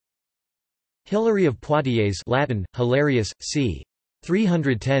Hilary of Poitiers, Latin, Hilarius, c.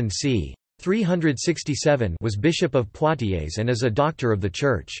 310 c. 367, was Bishop of Poitiers and is a doctor of the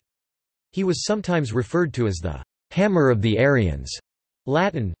Church. He was sometimes referred to as the hammer of the Arians,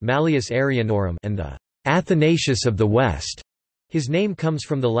 Latin, Malleus Arianorum, and the Athanasius of the West. His name comes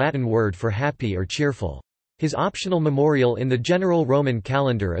from the Latin word for happy or cheerful. His optional memorial in the general Roman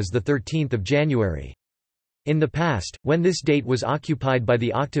calendar is the 13th of January. In the past, when this date was occupied by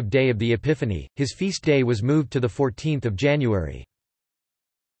the octave day of the Epiphany, his feast day was moved to the 14th of January.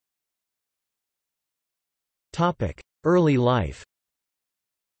 Early life.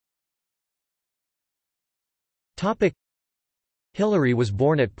 Hilary was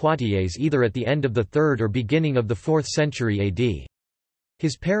born at Poitiers either at the end of the 3rd or beginning of the 4th century AD.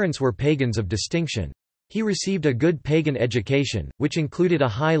 His parents were pagans of distinction. He received a good pagan education, which included a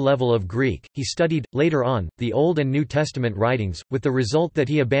high level of Greek. He studied, later on, the Old and New Testament writings, with the result that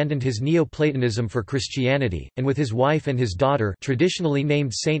he abandoned his Neoplatonism for Christianity, and with his wife and his daughter, traditionally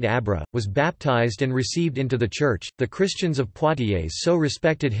named Saint Abra, was baptized and received into the Church. The Christians of Poitiers so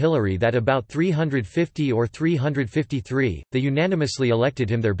respected Hilary that about 350 or 353, they unanimously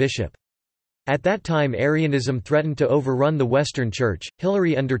elected him their bishop. At that time Arianism threatened to overrun the Western Church.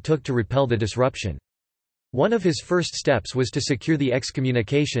 Hilary undertook to repel the disruption. One of his first steps was to secure the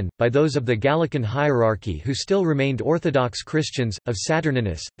excommunication, by those of the Gallican hierarchy who still remained Orthodox Christians, of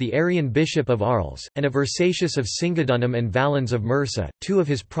Saturninus, the Arian bishop of Arles, and of Ursatius of Singidunum and Valens of Mursa, two of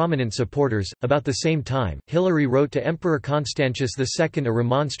his prominent supporters. About the same time, Hilary wrote to Emperor Constantius II a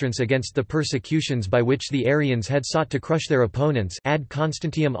remonstrance against the persecutions by which the Arians had sought to crush their opponents, ad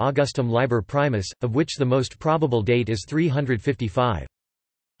Constantium Augustum Liber Primus, of which the most probable date is 355.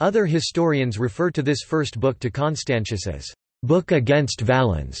 Other historians refer to this first book to Constantius as Book against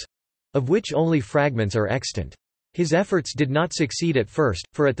Valens, of which only fragments are extant. His efforts did not succeed at first,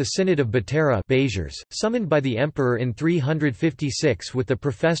 for at the Synod of Batera Béziers, summoned by the emperor in 356 with the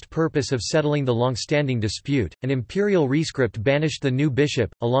professed purpose of settling the long-standing dispute, an imperial rescript banished the new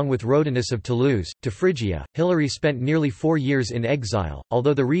bishop, along with Rhodinus of Toulouse, to Phrygia. Hilary spent nearly 4 years in exile,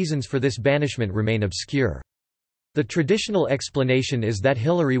 although the reasons for this banishment remain obscure. The traditional explanation is that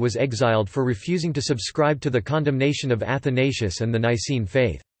Hilary was exiled for refusing to subscribe to the condemnation of Athanasius and the Nicene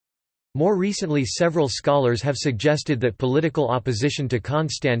faith. More recently, several scholars have suggested that political opposition to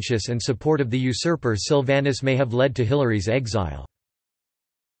Constantius and support of the usurper Silvanus may have led to Hilary's exile.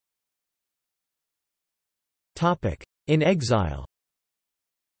 In exile.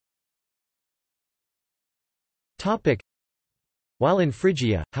 While in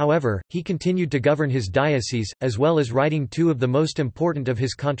Phrygia, however, he continued to govern his diocese, as well as writing two of the most important of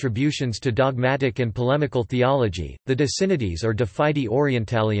his contributions to dogmatic and polemical theology, the De Synodes or De Fide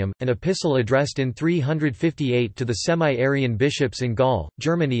Orientalium, an epistle addressed in 358 to the semi-Arian bishops in Gaul,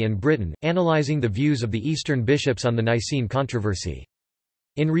 Germany and Britain, analyzing the views of the Eastern bishops on the Nicene controversy.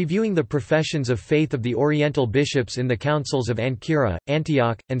 In reviewing the professions of faith of the Oriental bishops in the councils of Ancyra,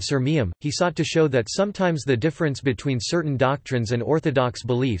 Antioch, and Sirmium, he sought to show that sometimes the difference between certain doctrines and orthodox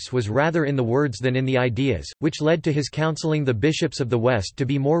beliefs was rather in the words than in the ideas, which led to his counseling the bishops of the West to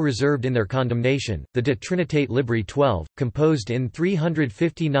be more reserved in their condemnation. The De Trinitate Libri 12, composed in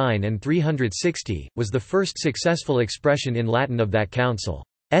 359 and 360, was the first successful expression in Latin of that council's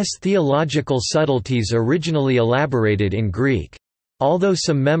theological subtleties originally elaborated in Greek. Although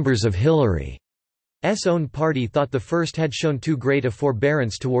some members of Hilary's own party thought the first had shown too great a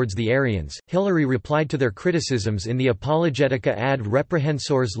forbearance towards the Arians, Hilary replied to their criticisms in the Apologetica ad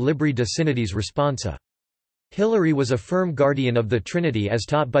Reprehensores Libri de Synodes Responsa. Hilary was a firm guardian of the Trinity as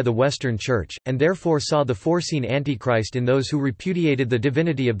taught by the Western Church, and therefore saw the foreseen Antichrist in those who repudiated the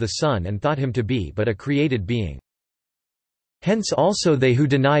divinity of the Son and thought him to be but a created being. Hence also they who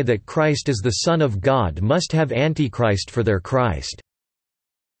deny that Christ is the Son of God must have Antichrist for their Christ.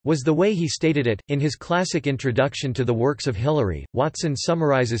 Was the way he stated it. In his classic introduction to the works of Hilary, Watson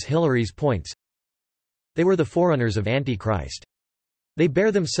summarizes Hilary's points. They were the forerunners of Antichrist. They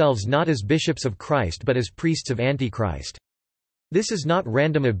bear themselves not as bishops of Christ but as priests of Antichrist. This is not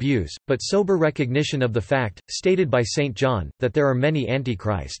random abuse, but sober recognition of the fact, stated by St. John, that there are many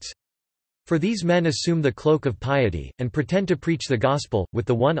Antichrists. For these men assume the cloak of piety, and pretend to preach the gospel, with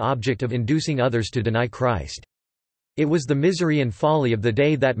the one object of inducing others to deny Christ. It was the misery and folly of the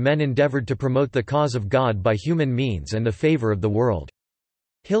day that men endeavored to promote the cause of God by human means and the favor of the world.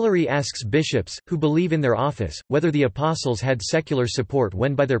 Hilary asks bishops, who believe in their office, whether the apostles had secular support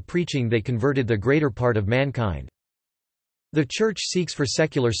when by their preaching they converted the greater part of mankind. The Church seeks for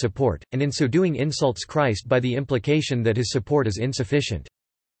secular support, and in so doing insults Christ by the implication that his support is insufficient.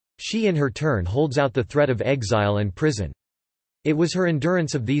 She in her turn holds out the threat of exile and prison. It was her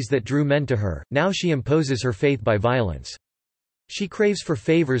endurance of these that drew men to her, now she imposes her faith by violence. She craves for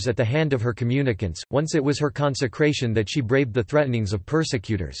favors at the hand of her communicants, once it was her consecration that she braved the threatenings of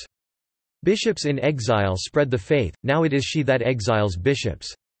persecutors. Bishops in exile spread the faith, now it is she that exiles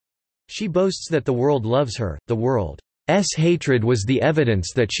bishops. She boasts that the world loves her, the world's hatred was the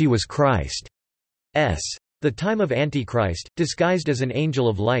evidence that she was Christ's. The time of Antichrist, disguised as an angel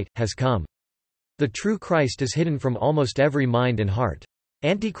of light, has come. The true Christ is hidden from almost every mind and heart.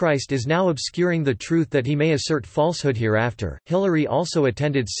 Antichrist is now obscuring the truth that he may assert falsehood hereafter. Hilary also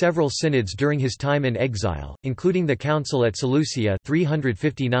attended several synods during his time in exile, including the Council at Seleucia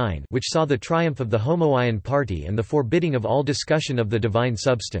 359, which saw the triumph of the Homoian party and the forbidding of all discussion of the divine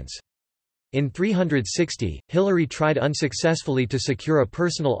substance. In 360, Hilary tried unsuccessfully to secure a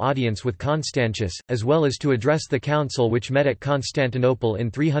personal audience with Constantius, as well as to address the council which met at Constantinople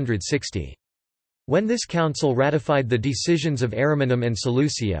in 360. When this council ratified the decisions of Ariminum and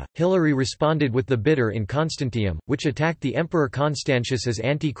Seleucia, Hilary responded with the Bitter in Constantium, which attacked the Emperor Constantius as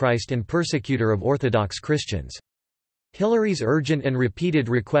Antichrist and persecutor of Orthodox Christians. Hilary's urgent and repeated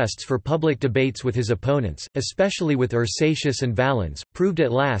requests for public debates with his opponents, especially with Ursacius and Valens, proved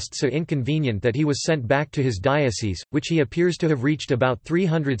at last so inconvenient that he was sent back to his diocese, which he appears to have reached about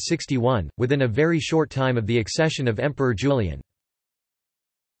 361, within a very short time of the accession of Emperor Julian.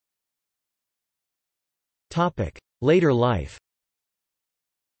 Later life.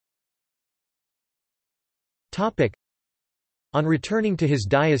 On returning to his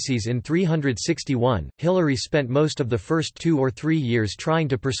diocese in 361, Hilary spent most of the first 2 or 3 years trying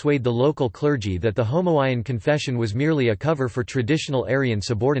to persuade the local clergy that the Homoian confession was merely a cover for traditional Arian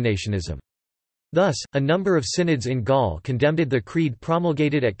subordinationism. Thus, a number of synods in Gaul condemned the creed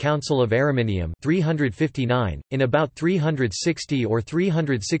promulgated at Council of Ariminum 359. In about 360 or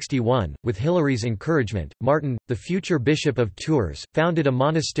 361, with Hilary's encouragement, Martin, the future bishop of Tours, founded a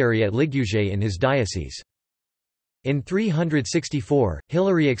monastery at Ligugé in his diocese. In 364,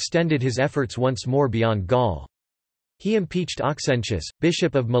 Hilary extended his efforts once more beyond Gaul. He impeached Auxentius,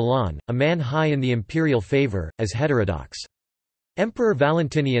 bishop of Milan, a man high in the imperial favour, as heterodox. Emperor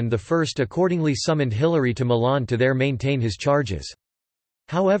Valentinian I accordingly summoned Hilary to Milan to there maintain his charges.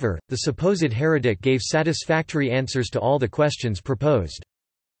 However, the supposed heretic gave satisfactory answers to all the questions proposed.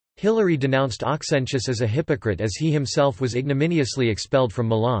 Hilary denounced Auxentius as a hypocrite as he himself was ignominiously expelled from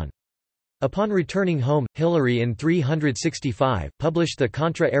Milan. Upon returning home, Hilary in 365 published the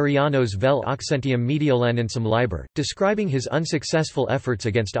Contra Arianos vel Auxentium Mediolanensum Liber, describing his unsuccessful efforts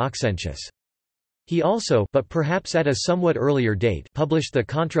against Auxentius. He also, but perhaps at a somewhat earlier date, published the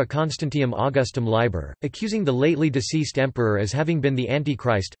Contra Constantium Augustum Liber, accusing the lately deceased emperor as having been the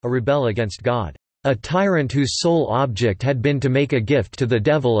Antichrist, a rebel against God, a tyrant whose sole object had been to make a gift to the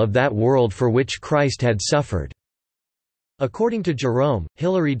devil of that world for which Christ had suffered. According to Jerome,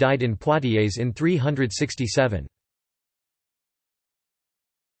 Hilary died in Poitiers in 367.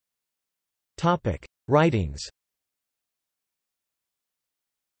 Writings.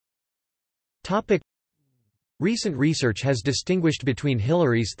 Recent research has distinguished between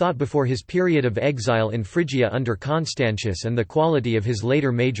Hilary's thought before his period of exile in Phrygia under Constantius and the quality of his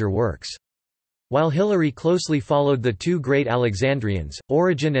later major works. While Hilary closely followed the two great Alexandrians,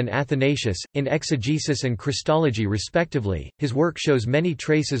 Origen and Athanasius, in exegesis and Christology respectively, his work shows many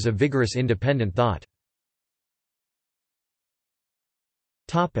traces of vigorous independent thought.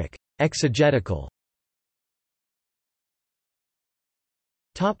 Exegetical.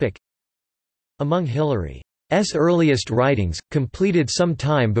 Among Hilary's earliest writings, completed some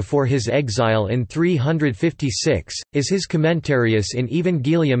time before his exile in 356, is his Commentarius in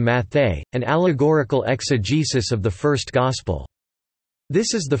Evangelium Mathae, an allegorical exegesis of the first Gospel.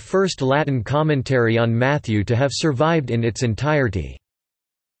 This is the first Latin commentary on Matthew to have survived in its entirety.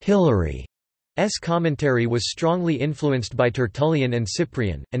 Hilary's commentary was strongly influenced by Tertullian and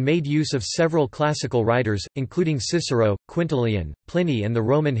Cyprian, and made use of several classical writers, including Cicero, Quintilian, Pliny, and the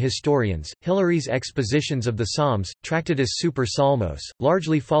Roman historians. Hilary's expositions of the Psalms, Tractatus Super Psalmos,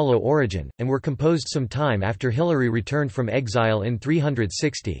 largely follow Origen, and were composed some time after Hilary returned from exile in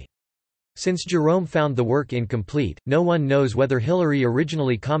 360. Since Jerome found the work incomplete, no one knows whether Hilary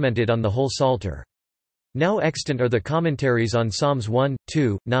originally commented on the whole Psalter. Now extant are the commentaries on Psalms 1,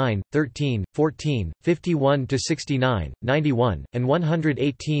 2, 9, 13, 14, 51–69, 91, and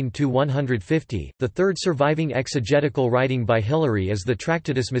 118–150. The third surviving exegetical writing by Hilary is the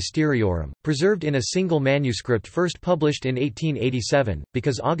Tractatus Mysteriorum, preserved in a single manuscript first published in 1887,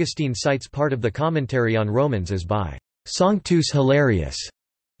 because Augustine cites part of the commentary on Romans as by Sanctus Hilarius.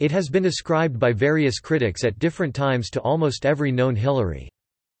 It has been ascribed by various critics at different times to almost every known Hilary.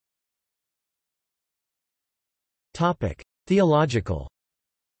 Theological.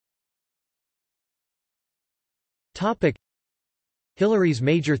 Hilary's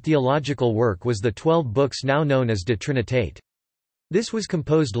major theological work was the 12 books now known as De Trinitate. This was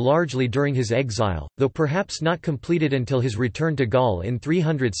composed largely during his exile, though perhaps not completed until his return to Gaul in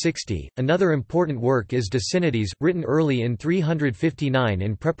 360. Another important work is De Synodes, written early in 359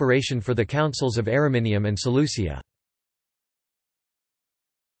 in preparation for the councils of Ariminum and Seleucia.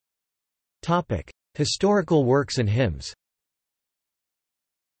 Topic: Historical works and hymns.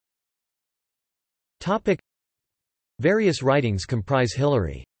 Topic: Various writings comprise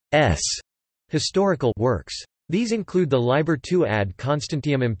Hilary's historical works. These include the Liber II ad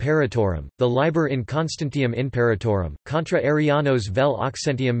Constantium Imperatorum, the Liber in Constantium Imperatorum, Contra Arianos vel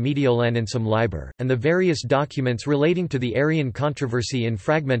Oxentium Mediolanensum Liber, and the various documents relating to the Arian controversy in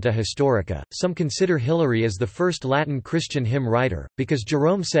Fragmenta Historica. Some consider Hilary as the first Latin Christian hymn writer, because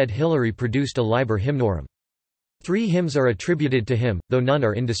Jerome said Hilary produced a Liber Hymnorum. 3 hymns are attributed to him, though none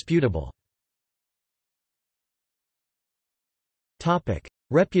are indisputable.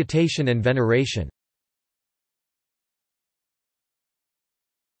 Reputation and veneration.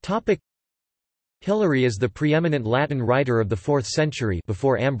 Hilary is the preeminent Latin writer of the 4th century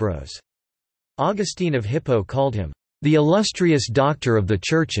before Ambrose. Augustine of Hippo called him, "the illustrious doctor of the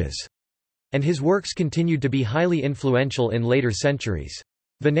churches," and his works continued to be highly influential in later centuries.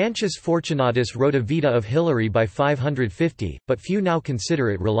 Venantius Fortunatus wrote a Vita of Hilary by 550, but few now consider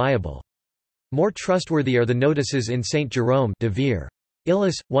it reliable. More trustworthy are the notices in St. Jerome de Vere.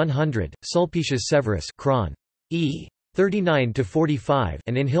 Illis, 100, Sulpicius Severus Cron. E. 39–45,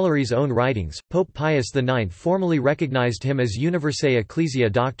 and in Hilary's own writings, Pope Pius IX formally recognized him as Universae Ecclesia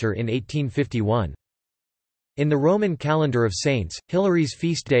Doctor in 1851. In the Roman calendar of saints, Hilary's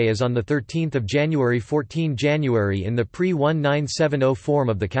feast day is on 13 January 14 January in the pre-1970 form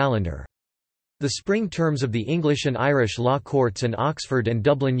of the calendar. The spring terms of the English and Irish law courts and Oxford and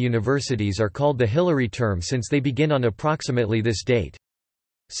Dublin universities are called the Hilary term since they begin on approximately this date.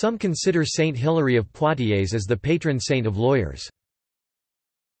 Some consider Saint Hilary of Poitiers as the patron saint of lawyers.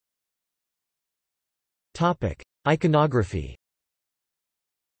 Iconography.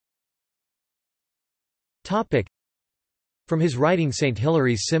 From his writing, Saint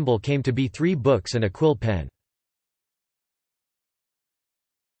Hilary's symbol came to be 3 books and a quill pen.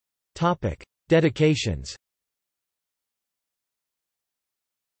 Dedications.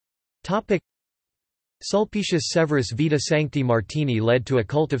 Sulpicius Severus' Vita Sancti Martini led to a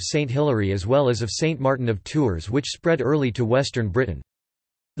cult of Saint Hilary as well as of Saint Martin of Tours, which spread early to western Britain.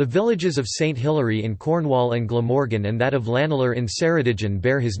 The villages of Saint Hilary in Cornwall and Glamorgan and that of Lanelor in Ceredigion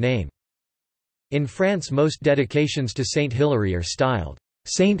bear his name. In France, most dedications to Saint Hilary are styled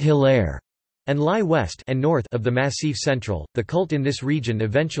Saint Hilaire and lie west and north of the Massif Central. The cult in this region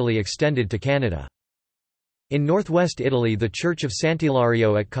eventually extended to Canada. In northwest Italy, the church of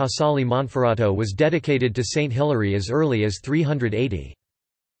Sant'Ilario at Casale Monferrato was dedicated to Saint Hilary as early as 380.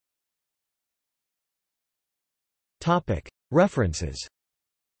 References.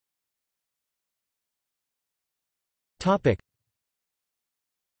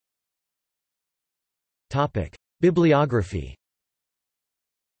 Bibliography.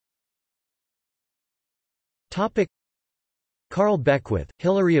 Carl Beckwith,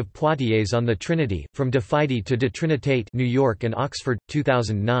 Hilary of Poitiers on the Trinity, From De Fide to De Trinitate, New York and Oxford,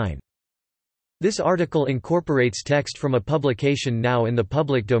 2009. This article incorporates text from a publication now in the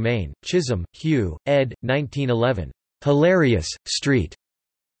public domain. Chisholm, Hugh, ed. 1911. Hilarious, Street.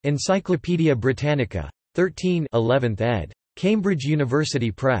 Encyclopædia Britannica. 13 11th ed. Cambridge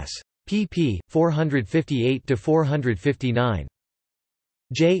University Press. pp. 458–459.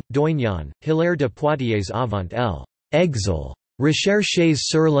 J. Doignan, Hilaire de Poitiers avant l'exil. Recherches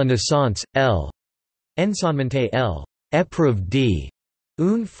sur la naissance, Enseignement L. Épreuve d.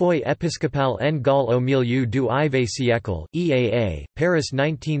 Une feuille épiscopale en Gaule au milieu du XIe siècle, EAA, Paris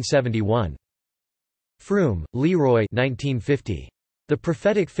 1971. Froome, Leroy 1950. The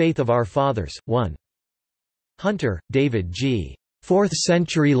Prophetic Faith of Our Fathers, 1. Hunter, David G.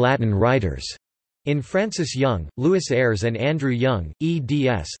 4th-century Latin writers. In Francis Young, Louis Ayres and Andrew Young,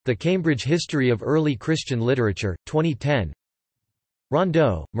 eds. The Cambridge History of Early Christian Literature, 2010.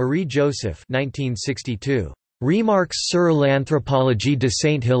 Rondeau, Marie-Joseph 1962. Remarques sur l'anthropologie de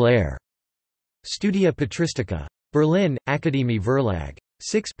Saint-Hilaire. Studia Patristica. Berlin, Akademie Verlag.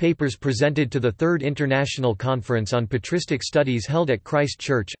 6 papers presented to the Third International Conference on Patristic Studies held at Christ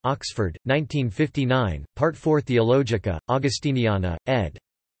Church, Oxford, 1959, Part 4 Theologica, Augustiniana, ed.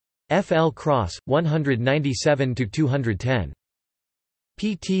 F. L. Cross, 197–210.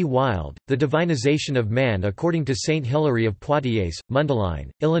 P. T. Wilde, The Divinization of Man According to Saint Hilary of Poitiers,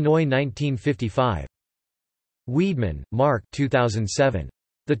 Mundelein, Illinois 1955. Weidman, Mark 2007.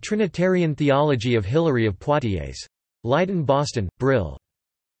 The Trinitarian Theology of Hilary of Poitiers. Leiden Boston, Brill.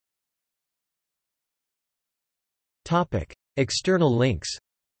 External links.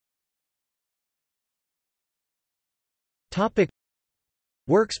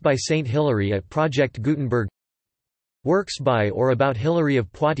 Works by Saint Hilary at Project Gutenberg. Works by or about Hilary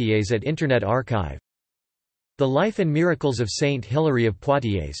of Poitiers at Internet Archive. The Life and Miracles of Saint Hilary of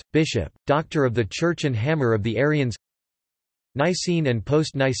Poitiers, Bishop, Doctor of the Church and Hammer of the Arians. Nicene and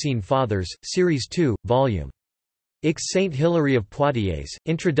Post-Nicene Fathers, Series 2, Vol. X Saint Hilary of Poitiers,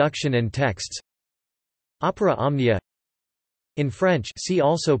 Introduction and Texts. Opera Omnia. In French, see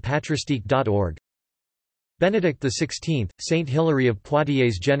also patristique.org. Benedict XVI, Saint Hilary of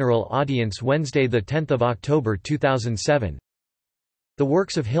Poitiers General Audience Wednesday 10 October 2007. The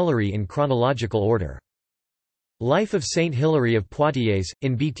works of Hilary in chronological order. Life of Saint Hilary of Poitiers,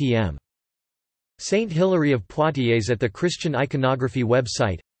 in BTM. Saint Hilary of Poitiers at the Christian Iconography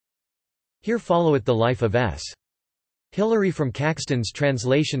website. Here followeth the life of S. Hilary from Caxton's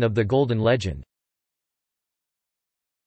translation of the Golden Legend.